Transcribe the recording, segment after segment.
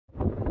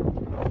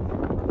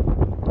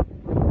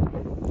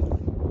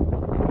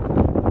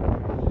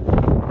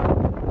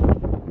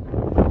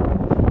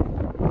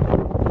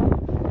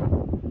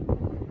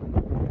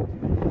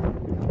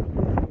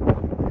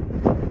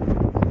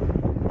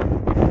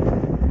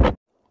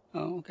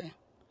Okay.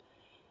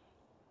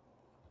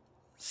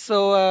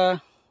 So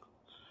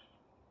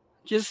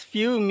just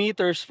few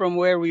meters from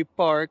where we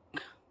park,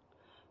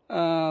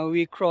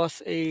 we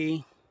crossed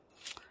a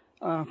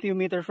few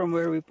meters from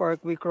where we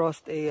park. We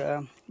crossed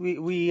a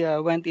we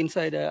went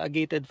inside a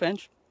gated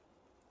fence,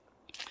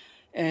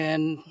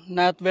 and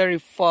not very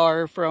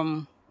far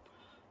from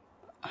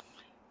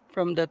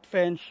that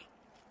fence.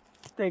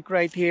 Take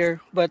right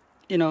here, but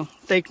you know,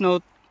 take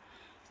note.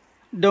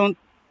 Don't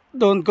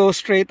go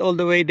straight all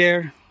the way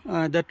there.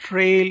 The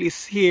trail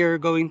is here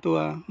going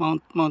to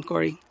Mount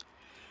Cory.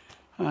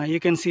 You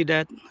can see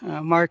that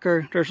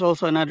marker. There's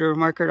also another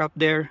marker up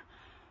there.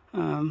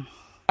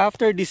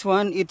 After this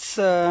one, it's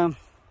the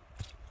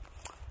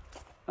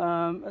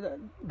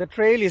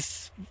trail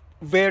is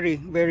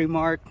very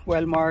marked,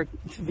 well marked.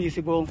 It's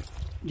visible.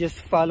 Just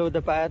follow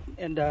the path,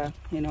 and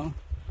you know,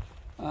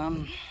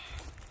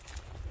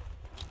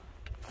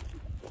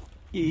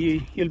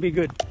 you'll be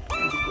good.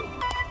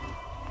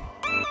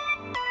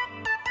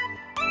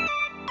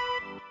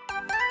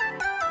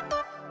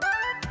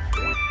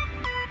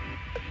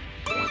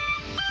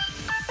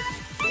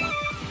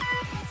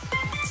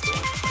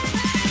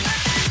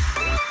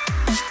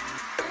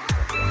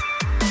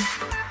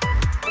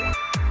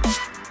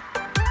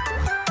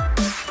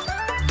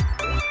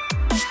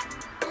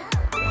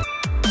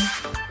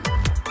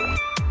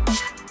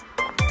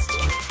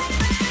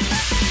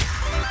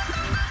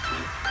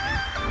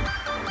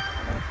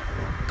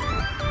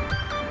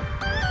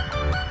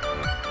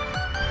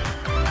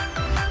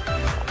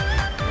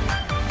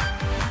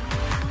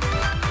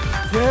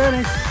 Very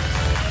nice.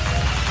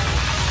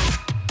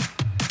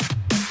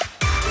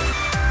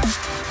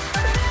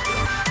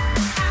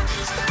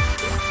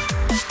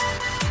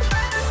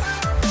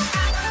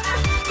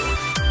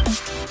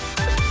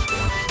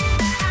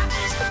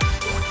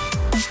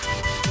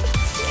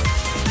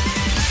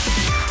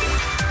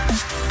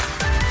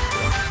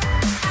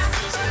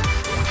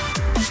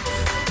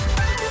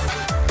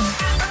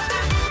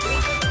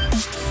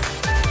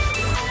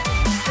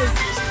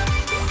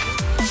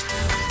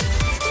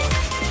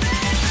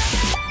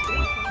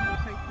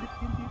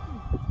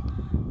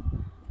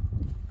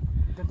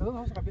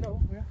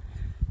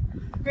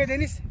 Okay,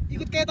 Dennis,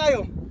 ikut kaya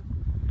tayo.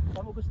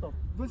 Saan mo gusto?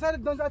 Doon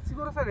sa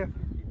siguro sa ref.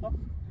 Dito?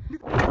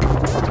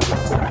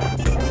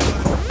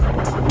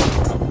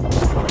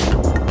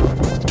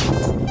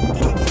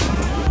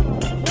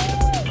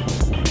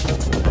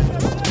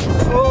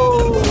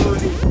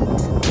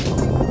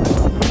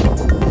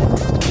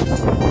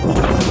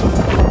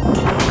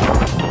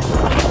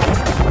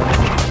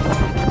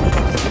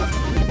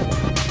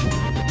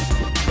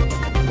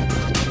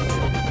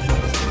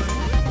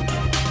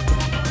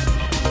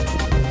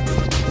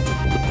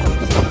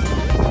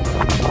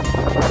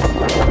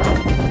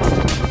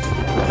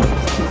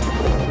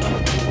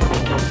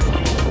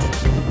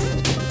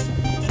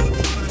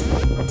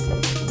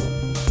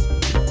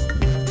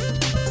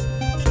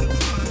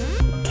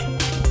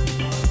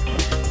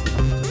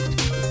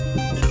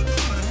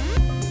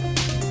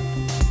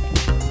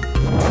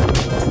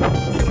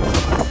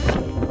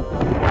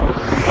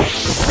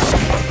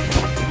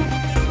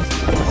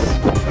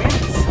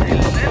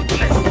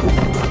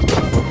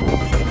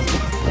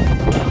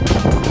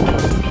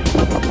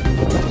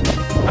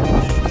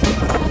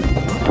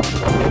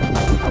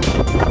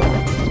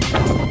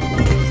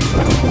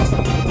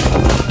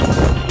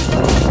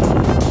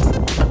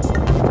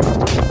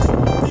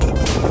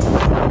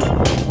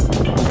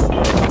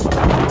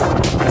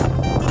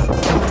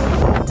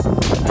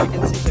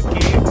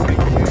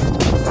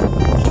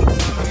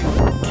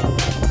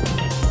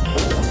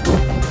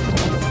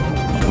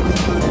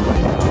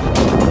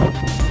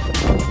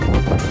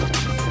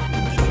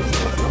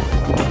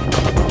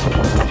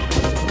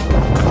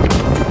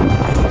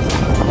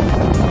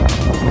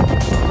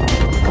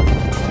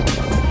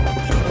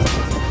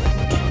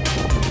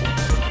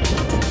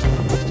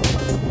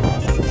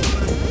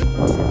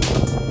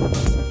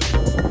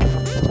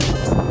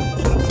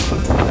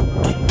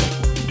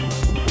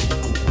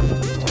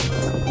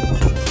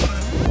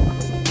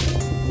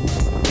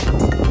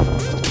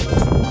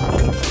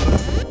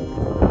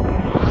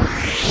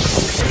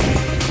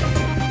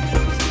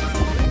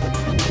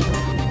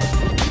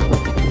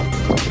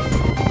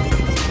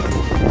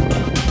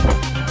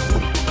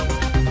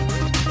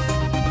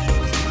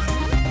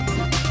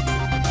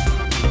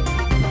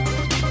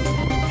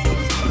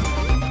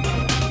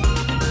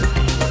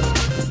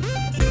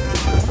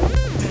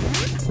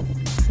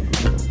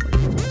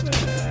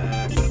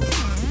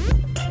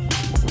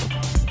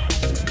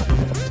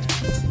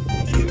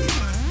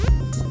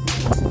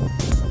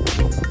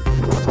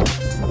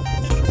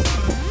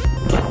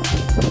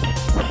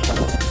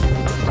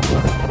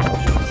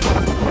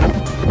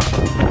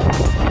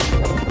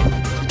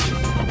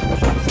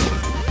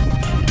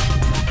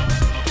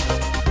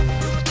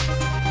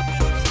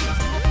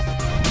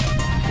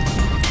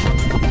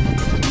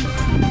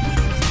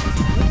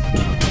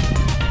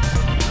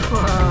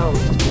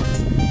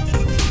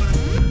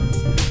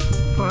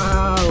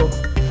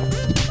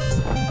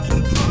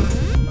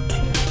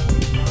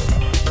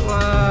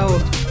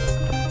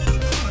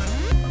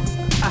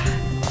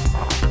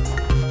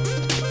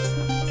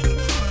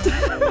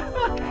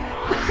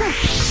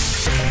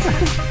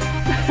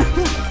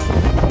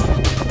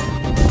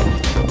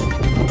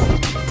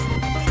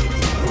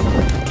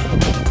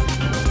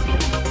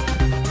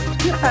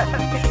 Bilis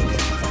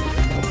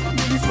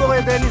ko kay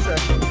Dennis ah.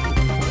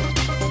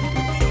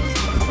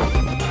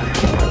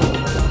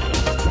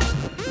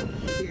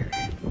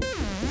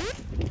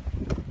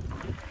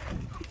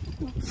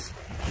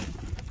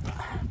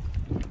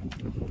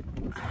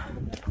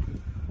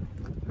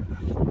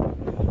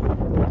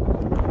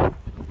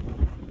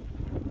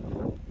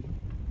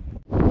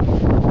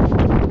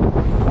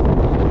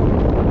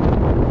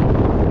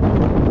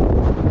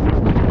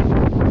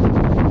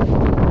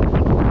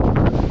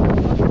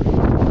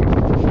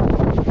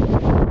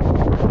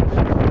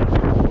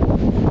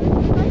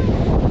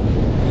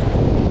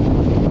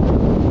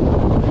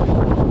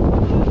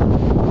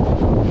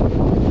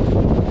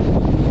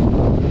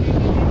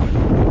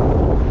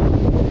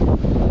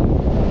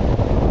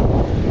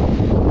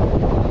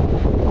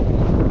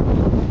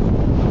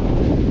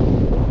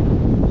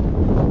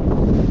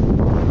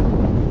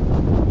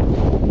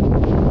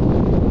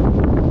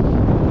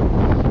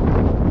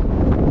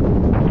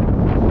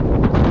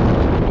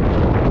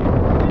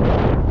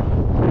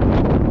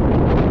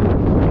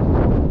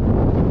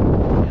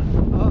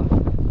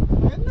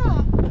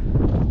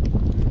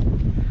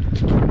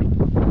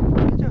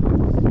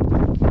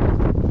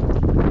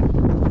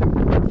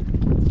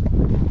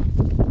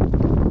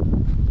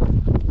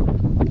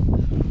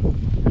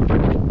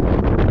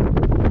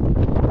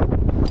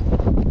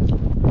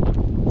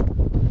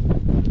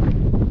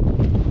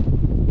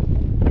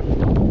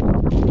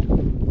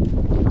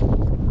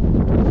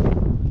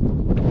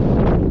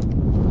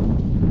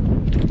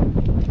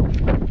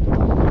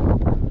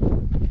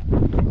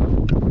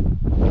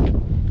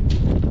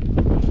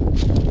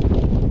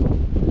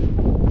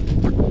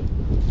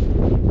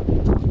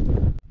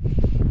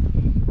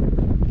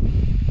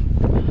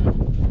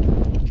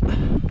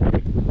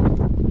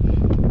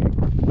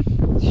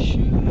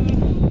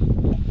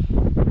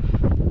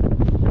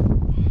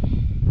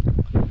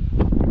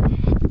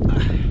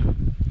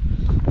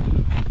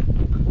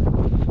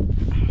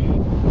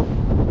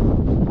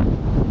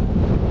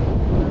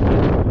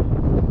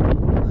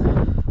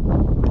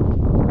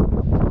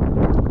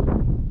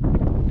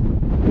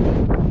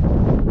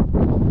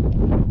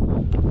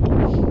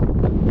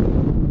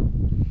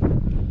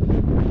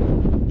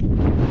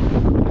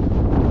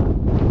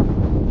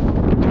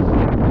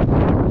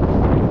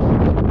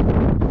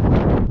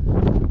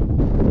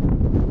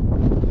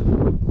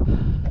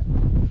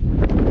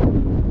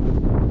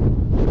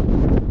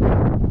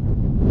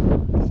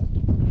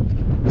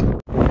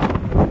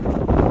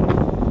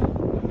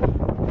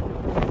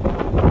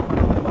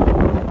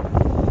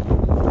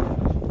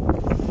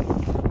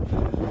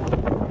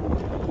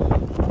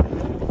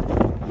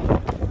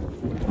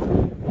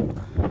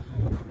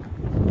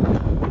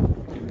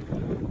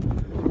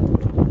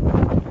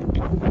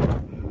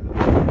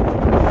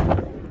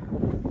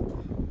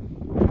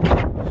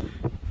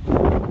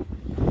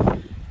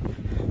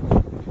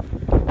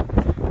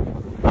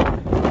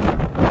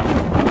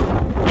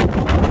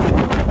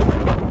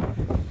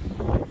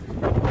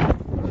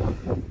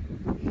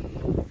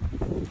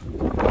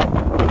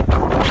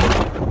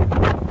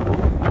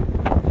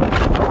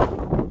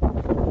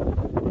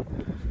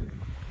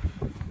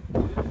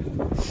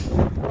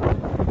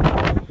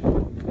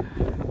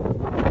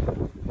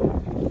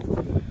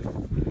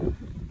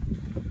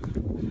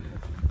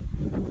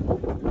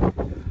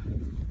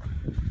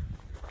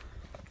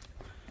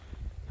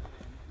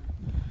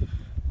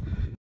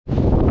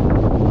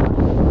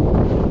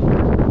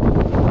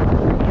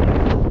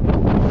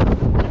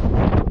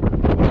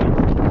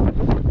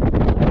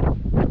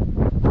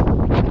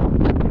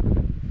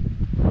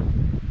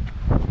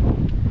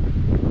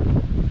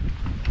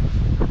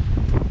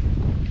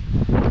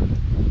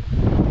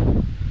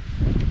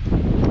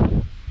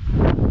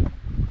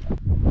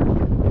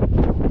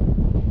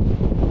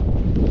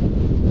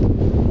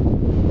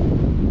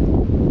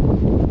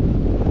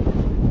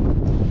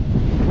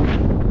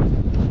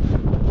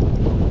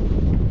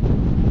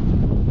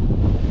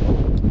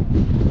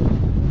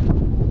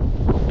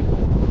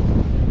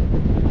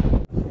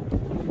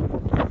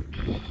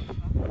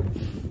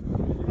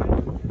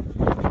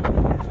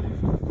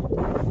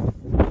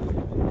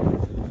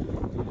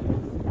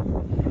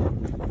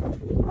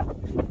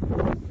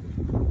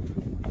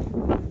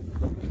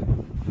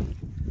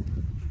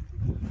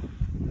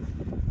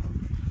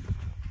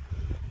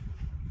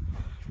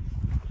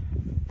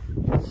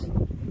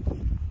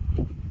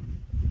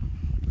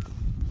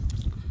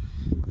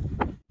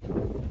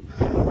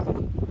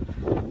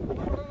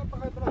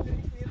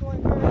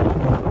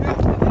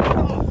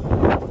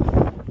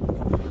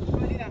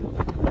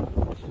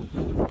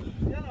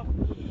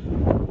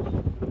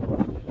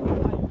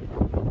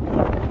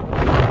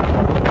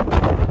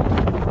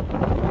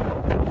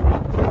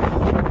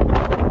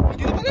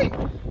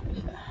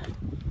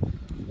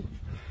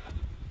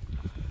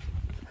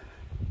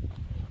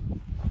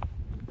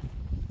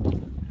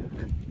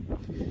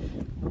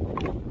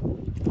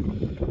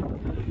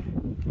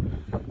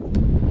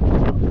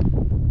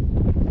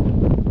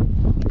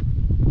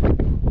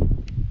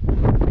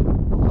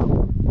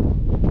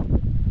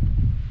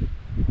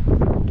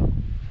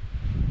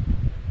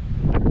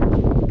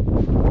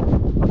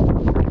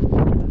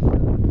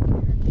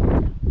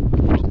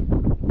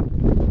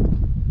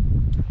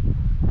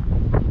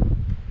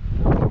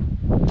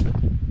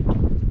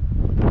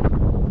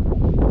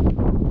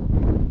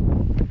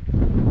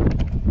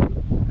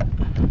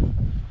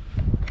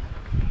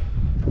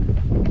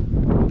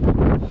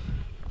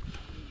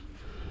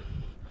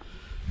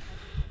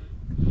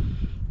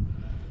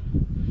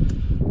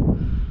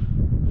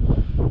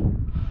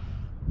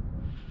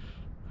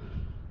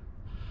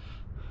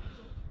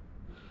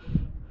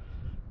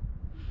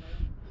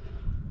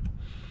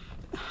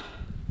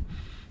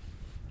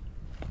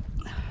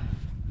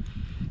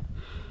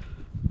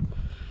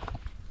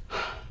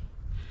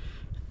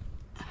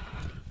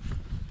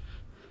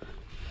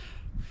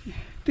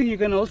 I think you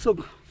can also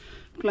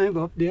climb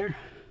up there.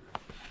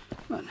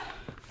 But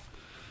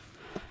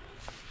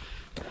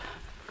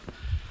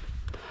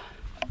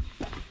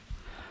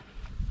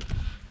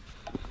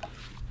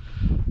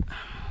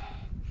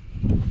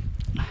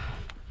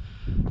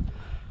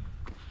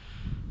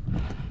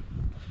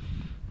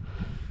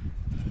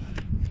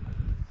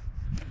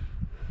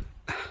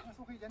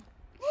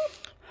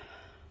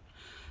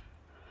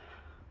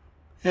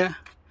yeah,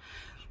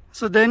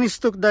 so Dennis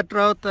took that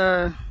route,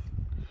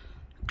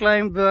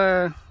 climbed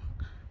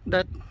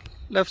that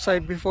left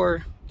side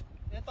before.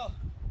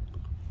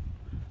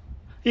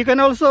 You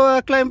can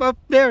also climb up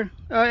there,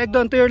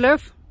 Egdon, to your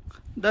left.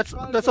 That's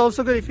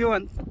also good if you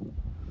want.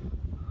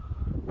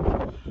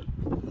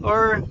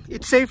 Or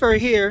it's safer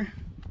here.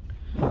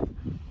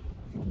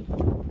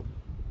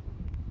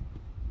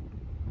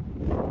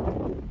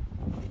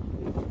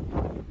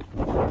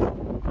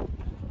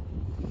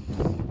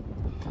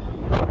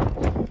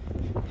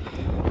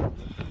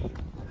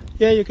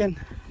 Yeah, you can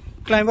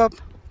climb up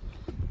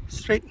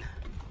straight.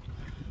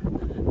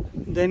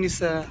 Then is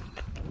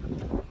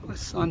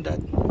what's on that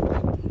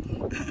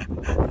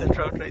that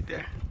route right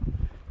there.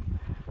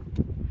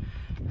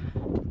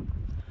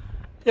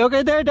 You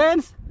okay there,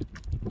 Dance?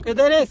 Okay,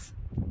 there is.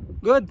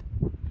 Good.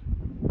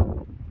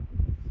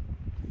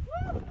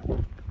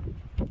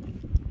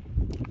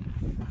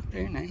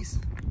 Very nice.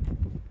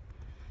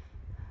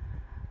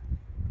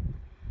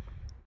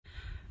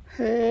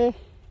 Hey.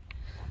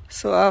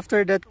 So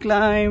after that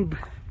climb,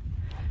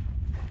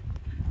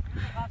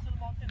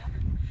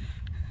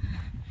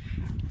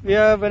 we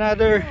have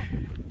another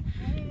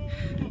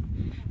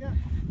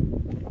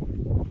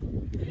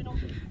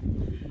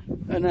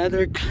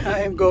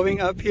climb going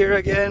up here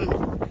again.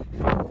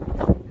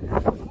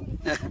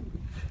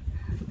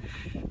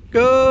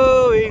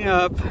 Going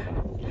up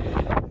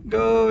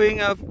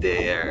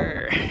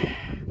there.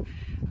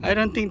 I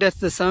don't think that's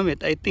the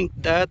summit. I think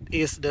that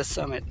is the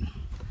summit.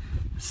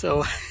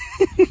 So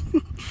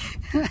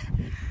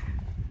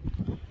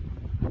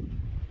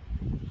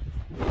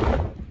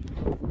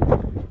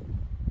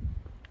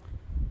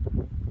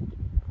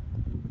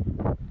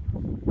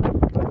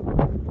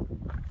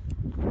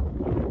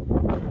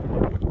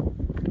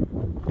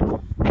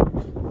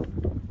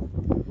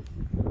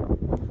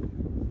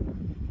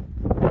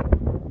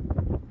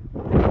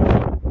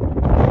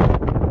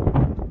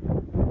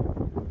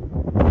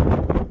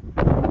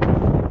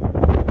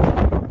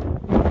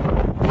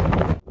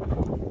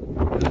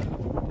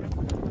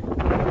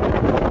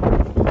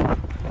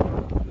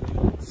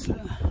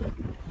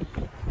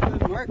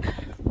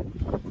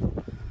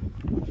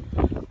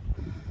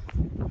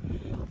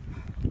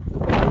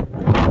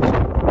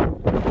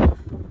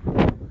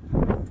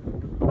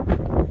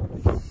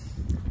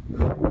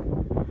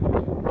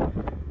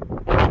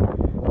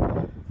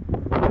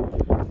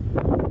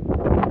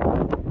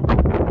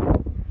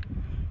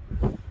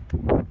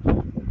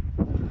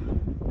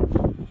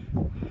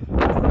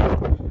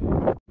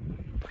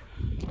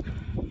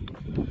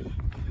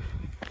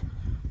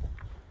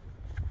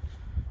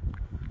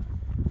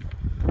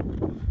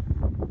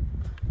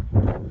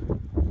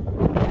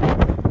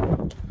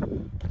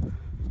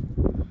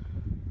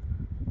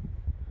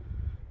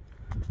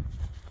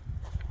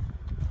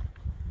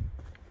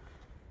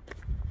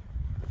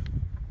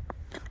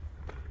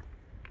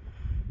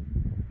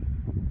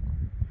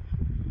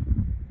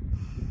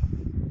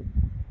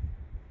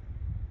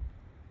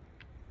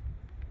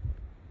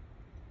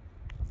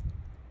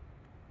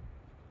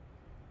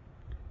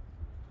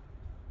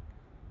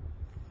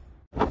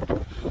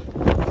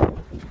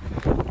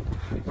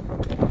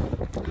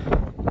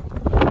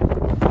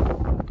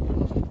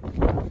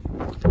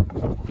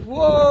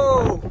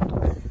whoa!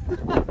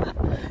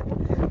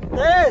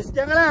 Yes,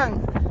 diyan ka lang.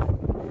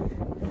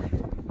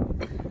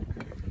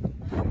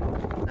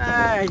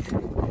 Nice.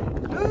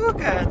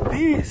 Look at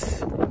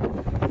this.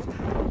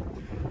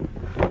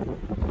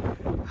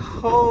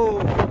 Oh.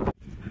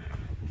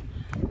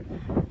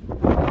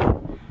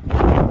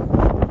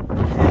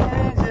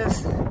 And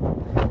just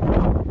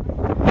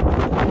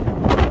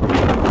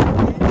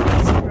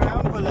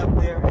scramble up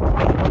there.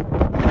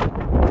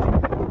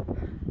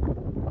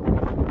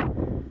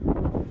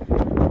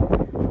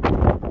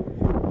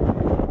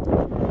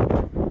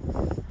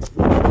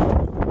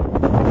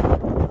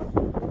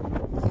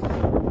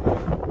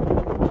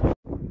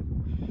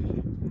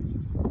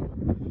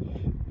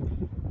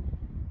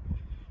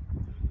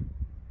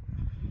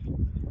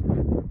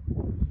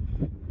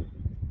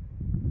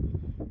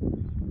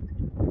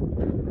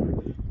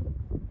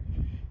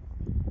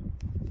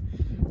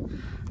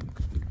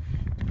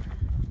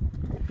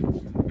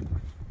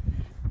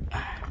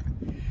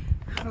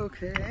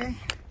 Okay.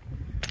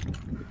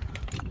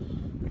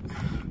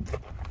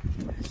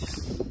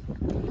 Just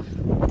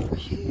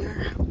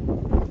here. Oh,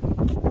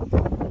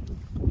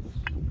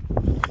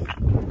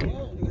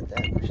 look at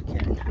that. Where's she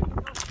carrying?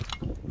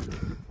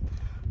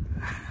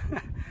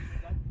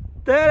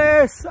 There it is.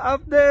 Meres up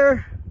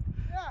there.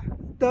 Yeah.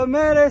 The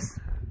Meres.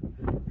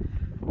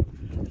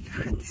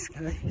 Look at these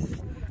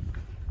guys.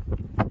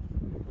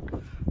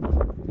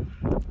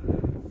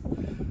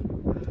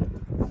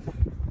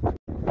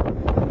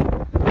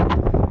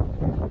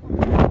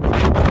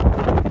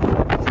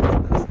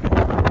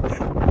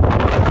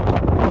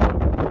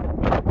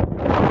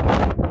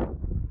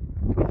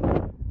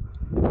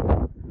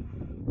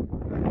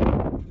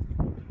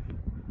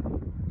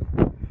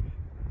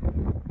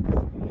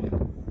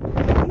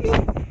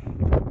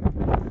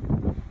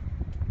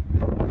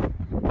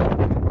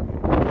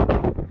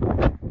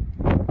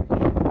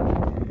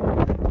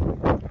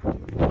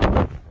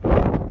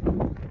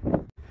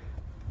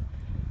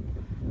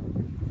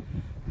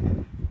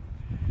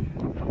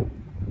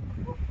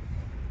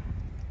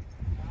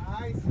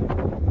 Nice.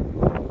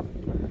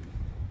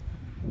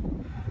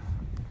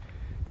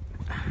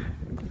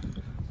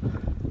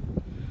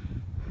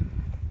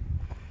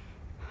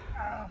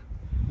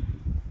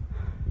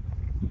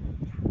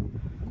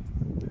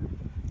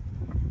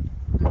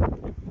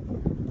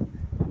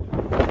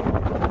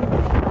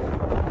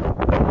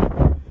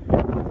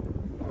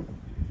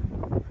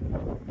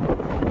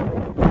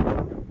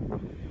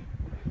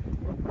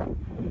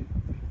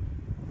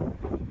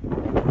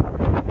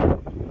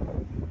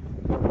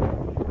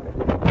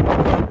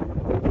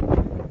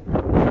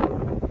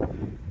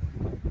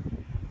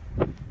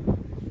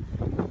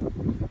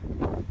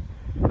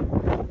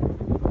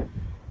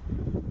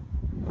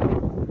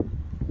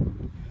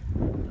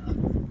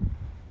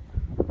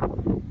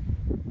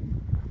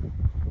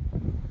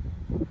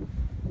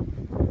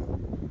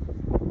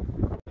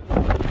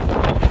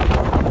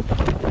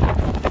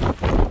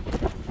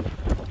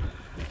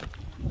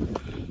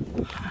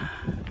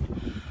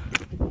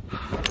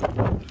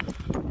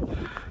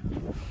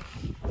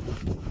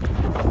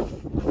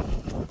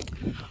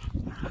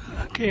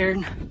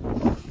 Cairn.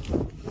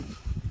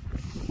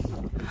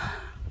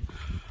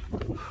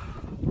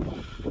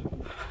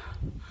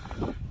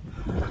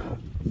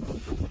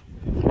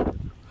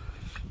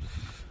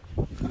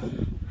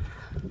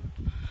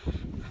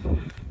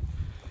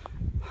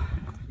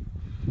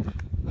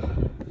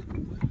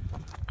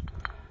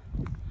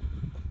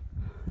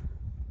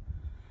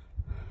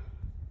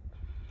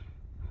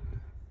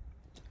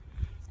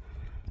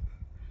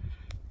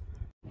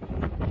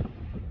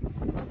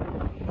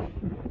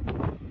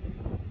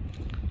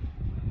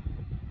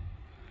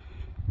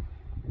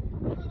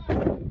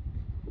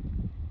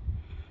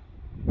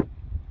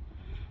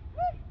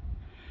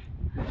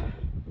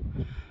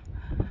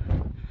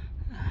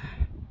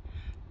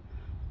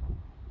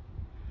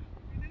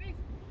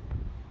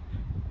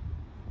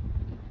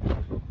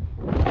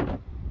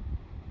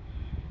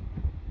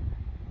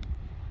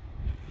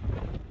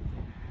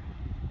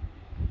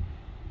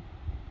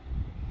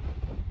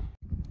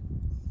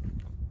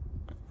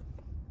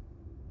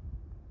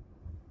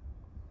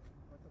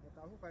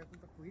 Ako kaya kong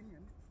takuhin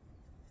yan.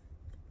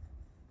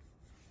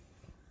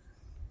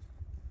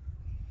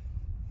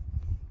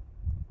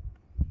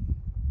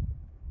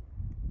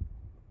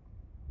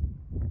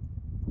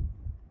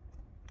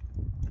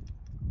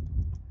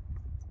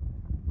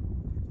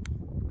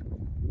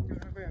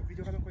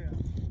 Video ka lang kuya.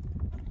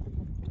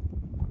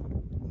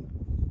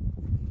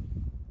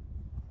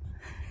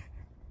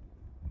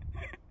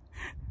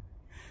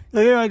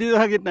 Lagay mo dito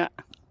sa gitna.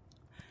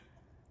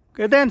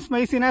 Kuya Dance,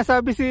 may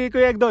sinasabi si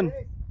Kuya Egdon.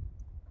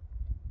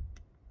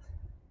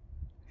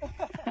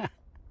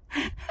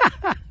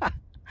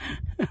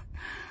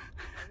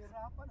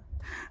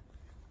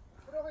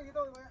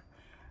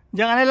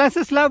 Diyan ka na lang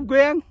sa slab,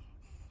 Kuya.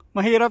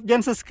 Mahirap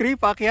dyan sa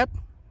script, akyat.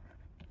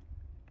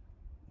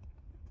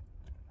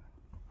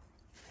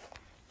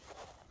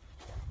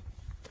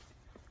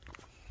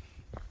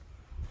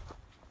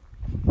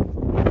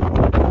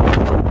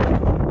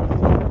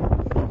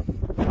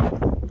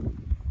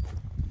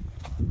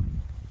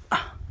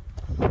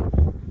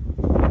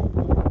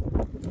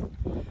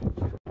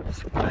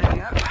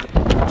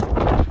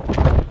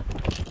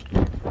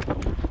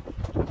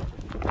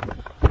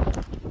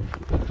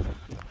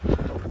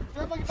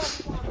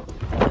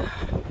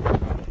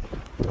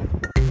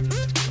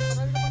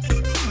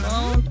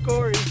 Mount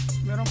Cory.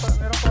 Meron pa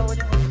ako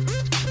dyan.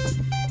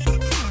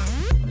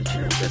 Not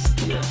sure if that's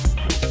the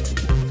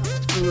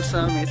true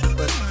summit,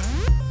 but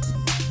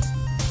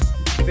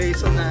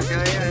based on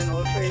Nagaya and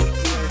all faith,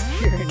 we are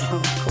here in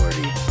Mount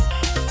Cory.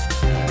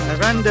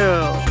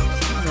 Randall.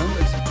 Randall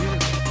is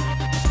beautiful.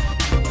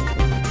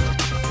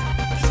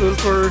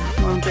 Sulphur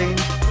Mountain.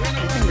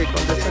 I think they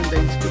call that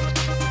Sundance Peak.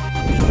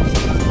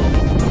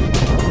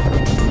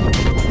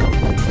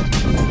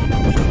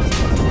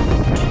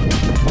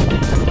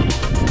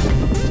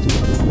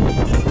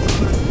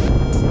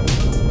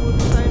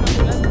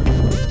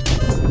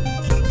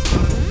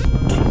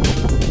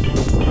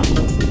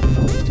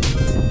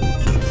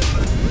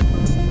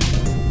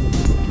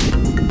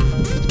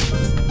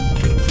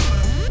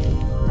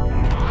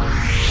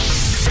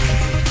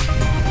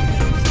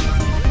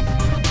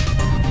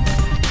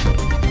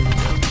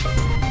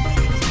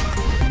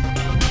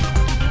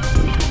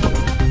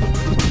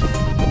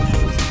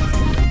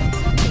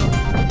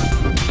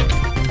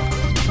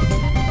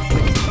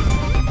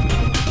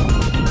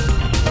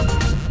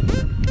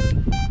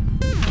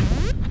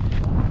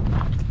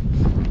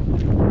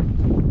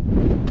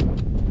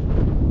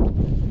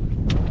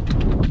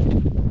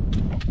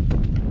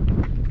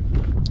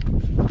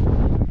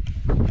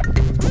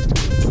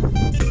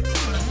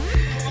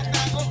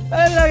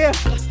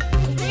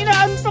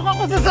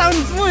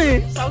 hands mo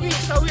eh. Sawi,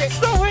 sawi.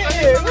 Sawi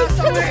eh.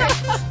 Sawi.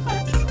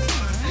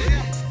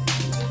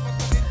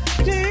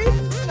 Okay,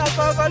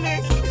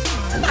 napabalik.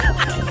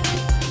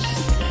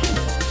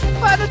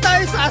 Paano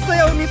tayo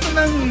sasayaw nito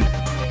ng...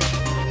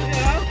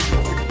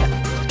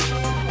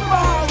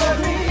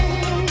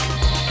 Babalik!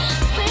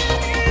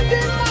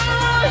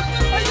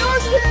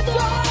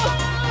 Ayun!